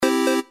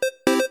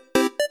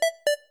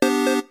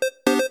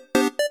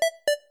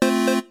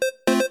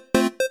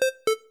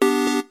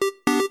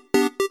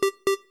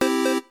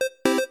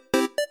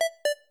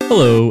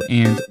Hello,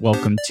 and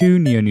welcome to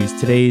Neo News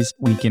Today's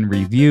Week in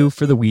Review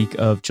for the week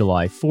of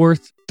July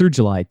 4th through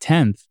July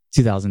 10th,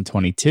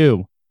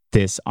 2022.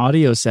 This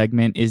audio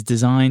segment is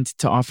designed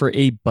to offer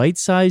a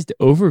bite-sized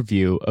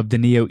overview of the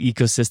Neo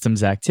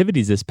ecosystem's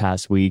activities this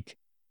past week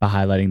by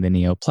highlighting the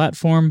Neo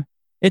platform,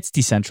 its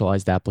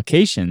decentralized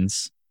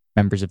applications,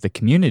 members of the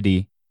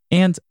community,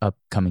 and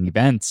upcoming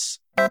events.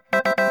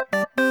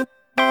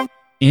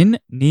 In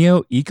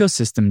Neo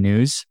ecosystem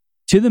news,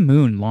 To The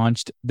Moon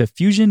launched the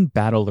Fusion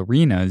Battle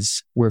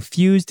Arenas, where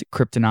fused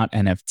Cryptonaut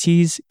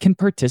NFTs can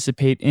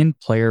participate in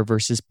player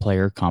versus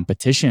player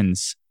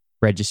competitions.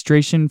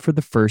 Registration for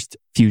the first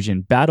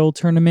Fusion Battle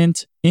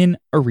tournament in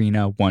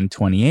Arena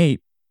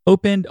 128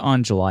 opened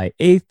on July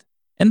 8th,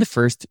 and the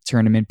first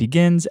tournament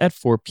begins at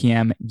 4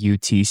 p.m.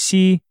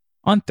 UTC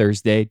on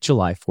Thursday,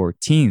 July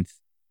 14th.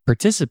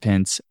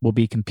 Participants will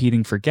be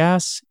competing for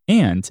gas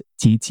and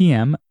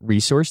TTM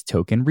resource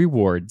token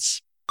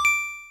rewards.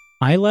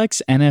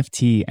 Ilex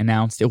NFT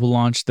announced it will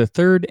launch the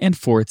third and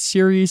fourth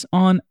series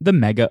on the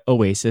Mega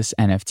Oasis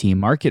NFT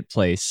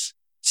marketplace.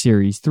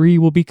 Series 3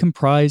 will be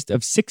comprised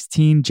of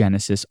 16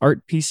 Genesis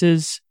art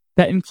pieces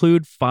that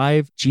include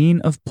 5 Gene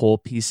of Pole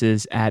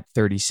pieces at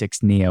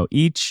 36 Neo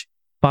each,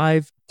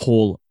 5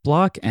 Pole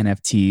block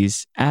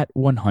NFTs at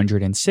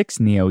 106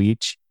 Neo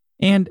each,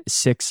 and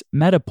 6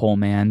 Meta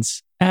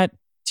Polemans at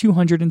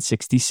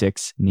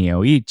 266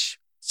 Neo each.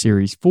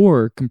 Series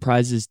 4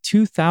 comprises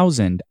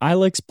 2,000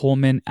 Ilex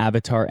Pullman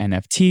Avatar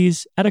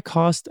NFTs at a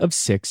cost of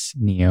 6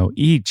 Neo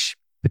each.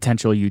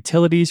 Potential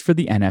utilities for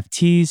the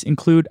NFTs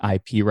include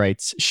IP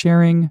rights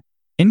sharing,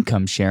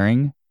 income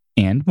sharing,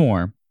 and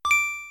more.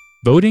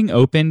 Voting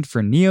opened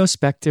for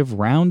Neospective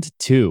Round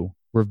 2,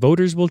 where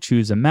voters will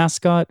choose a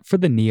mascot for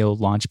the Neo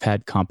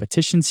Launchpad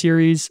competition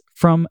series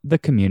from the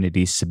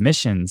community's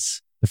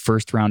submissions. The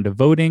first round of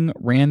voting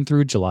ran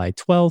through July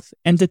 12th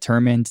and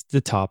determined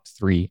the top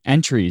 3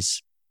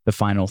 entries. The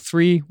final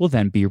 3 will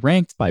then be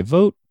ranked by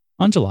vote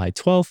on July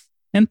 12th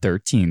and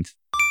 13th.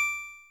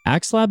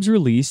 Axlabs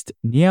released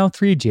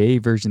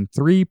Neo3j version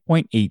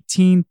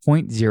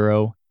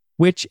 3.18.0,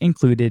 which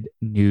included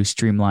new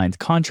streamlined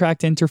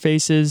contract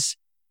interfaces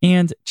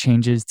and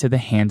changes to the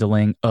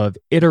handling of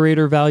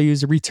iterator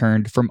values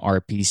returned from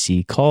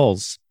RPC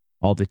calls.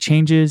 All the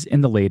changes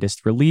in the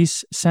latest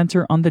release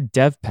center on the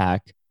dev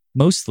pack,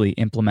 mostly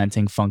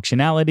implementing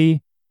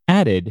functionality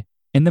added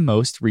in the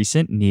most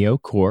recent Neo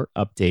Core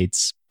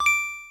updates.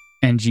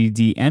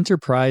 NGD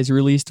Enterprise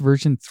released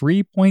version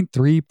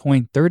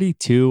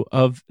 3.3.32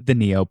 of the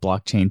Neo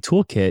Blockchain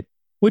Toolkit,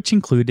 which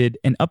included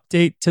an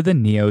update to the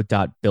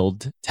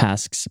Neo.build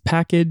tasks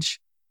package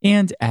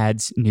and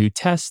adds new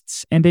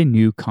tests and a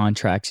new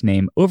contract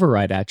name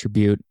override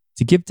attribute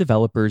to give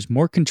developers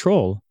more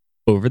control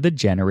over the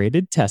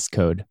generated test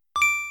code.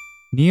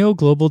 Neo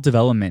Global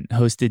Development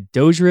hosted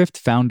Dozerift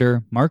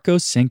founder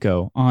Marcos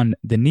Cinco on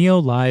the Neo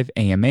Live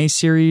AMA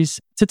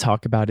series to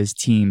talk about his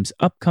team's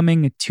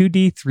upcoming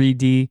 2D,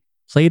 3D,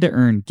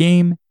 play-to-earn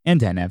game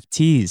and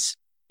NFTs.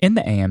 In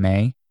the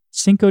AMA,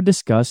 Cinco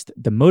discussed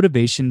the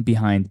motivation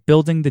behind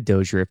building the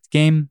Dozerift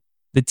game,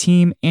 the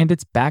team and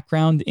its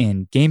background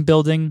in game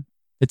building,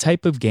 the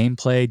type of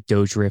gameplay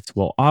Dozerift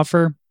will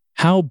offer,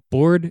 how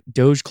bored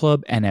Doge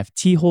Club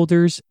NFT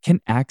holders can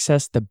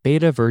access the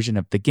beta version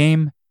of the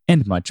game,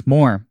 and much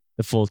more.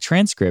 The full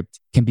transcript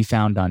can be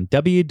found on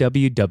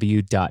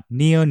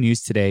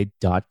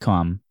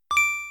www.neonewstoday.com.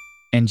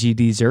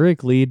 NGD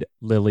Zurich lead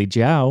Lily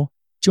Zhao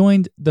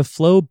joined the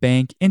Flow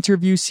Bank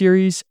interview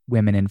series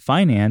Women in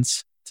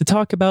Finance to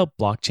talk about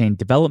blockchain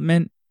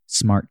development,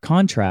 smart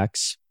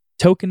contracts,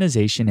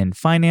 tokenization in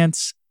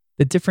finance,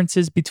 the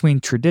differences between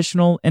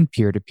traditional and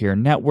peer-to-peer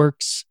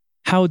networks,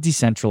 how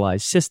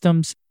decentralized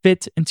systems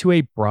fit into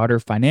a broader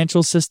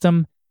financial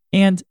system,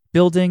 and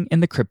building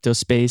in the crypto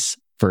space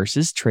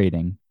versus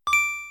trading.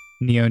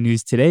 Neo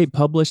News Today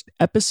published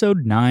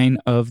episode 9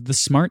 of the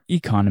Smart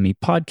Economy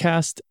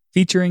podcast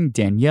featuring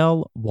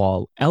Danielle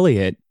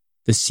Wall-Elliott,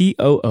 the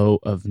COO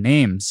of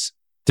Names.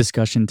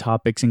 Discussion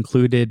topics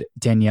included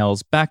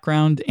Danielle's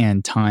background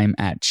and time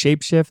at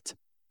Shapeshift,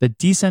 the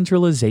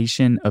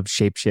decentralization of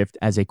Shapeshift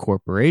as a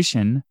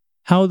corporation,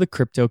 how the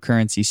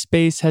cryptocurrency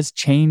space has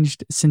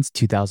changed since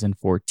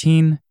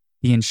 2014,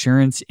 the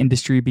insurance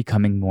industry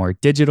becoming more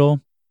digital,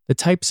 the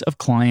types of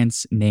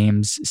clients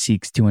Names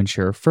seeks to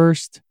insure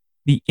first,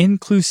 the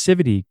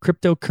inclusivity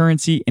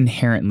cryptocurrency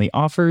inherently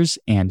offers,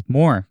 and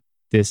more.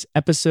 This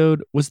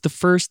episode was the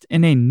first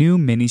in a new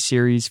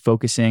miniseries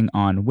focusing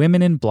on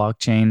women in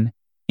blockchain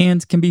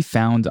and can be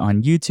found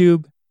on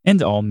YouTube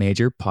and all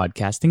major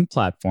podcasting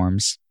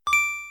platforms.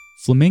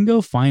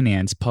 Flamingo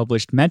Finance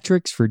published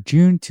metrics for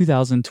June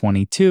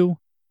 2022,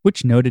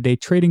 which noted a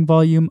trading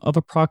volume of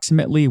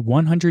approximately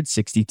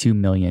 $162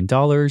 million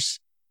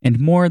and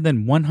more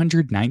than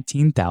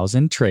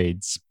 119,000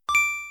 trades.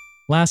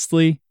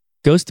 Lastly,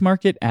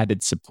 GhostMarket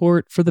added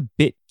support for the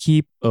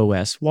BitKeep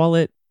OS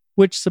wallet,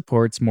 which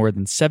supports more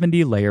than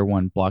 70 Layer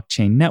 1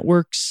 blockchain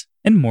networks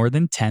and more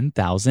than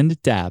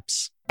 10,000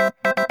 dApps.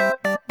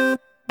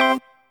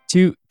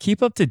 To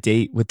keep up to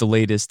date with the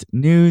latest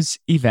news,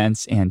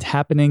 events, and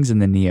happenings in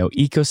the NEO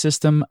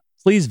ecosystem,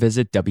 please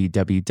visit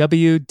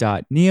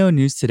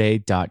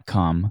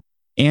www.neonewstoday.com.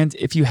 And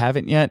if you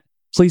haven't yet,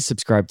 please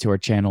subscribe to our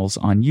channels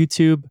on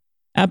YouTube,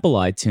 Apple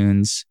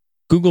iTunes,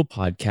 Google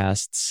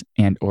Podcasts,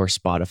 and or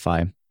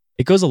Spotify.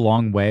 It goes a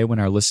long way when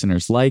our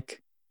listeners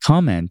like,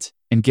 comment,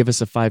 and give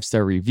us a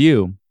 5-star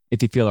review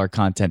if you feel our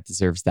content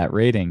deserves that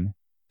rating.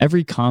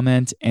 Every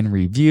comment and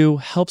review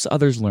helps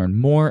others learn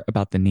more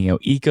about the NEO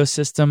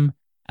ecosystem,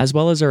 as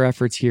well as our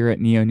efforts here at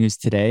NEO News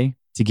Today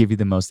to give you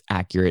the most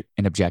accurate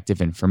and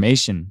objective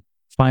information.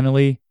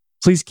 Finally,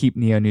 please keep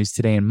NEO News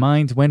Today in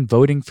mind when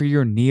voting for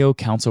your NEO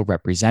Council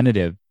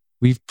representative.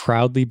 We've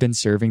proudly been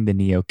serving the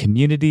NEO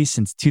community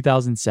since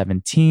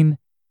 2017,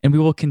 and we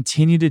will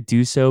continue to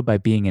do so by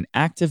being an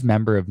active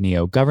member of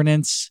NEO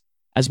governance,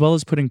 as well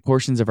as putting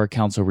portions of our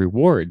council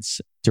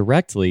rewards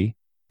directly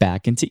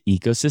back into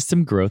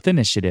ecosystem growth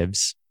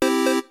initiatives.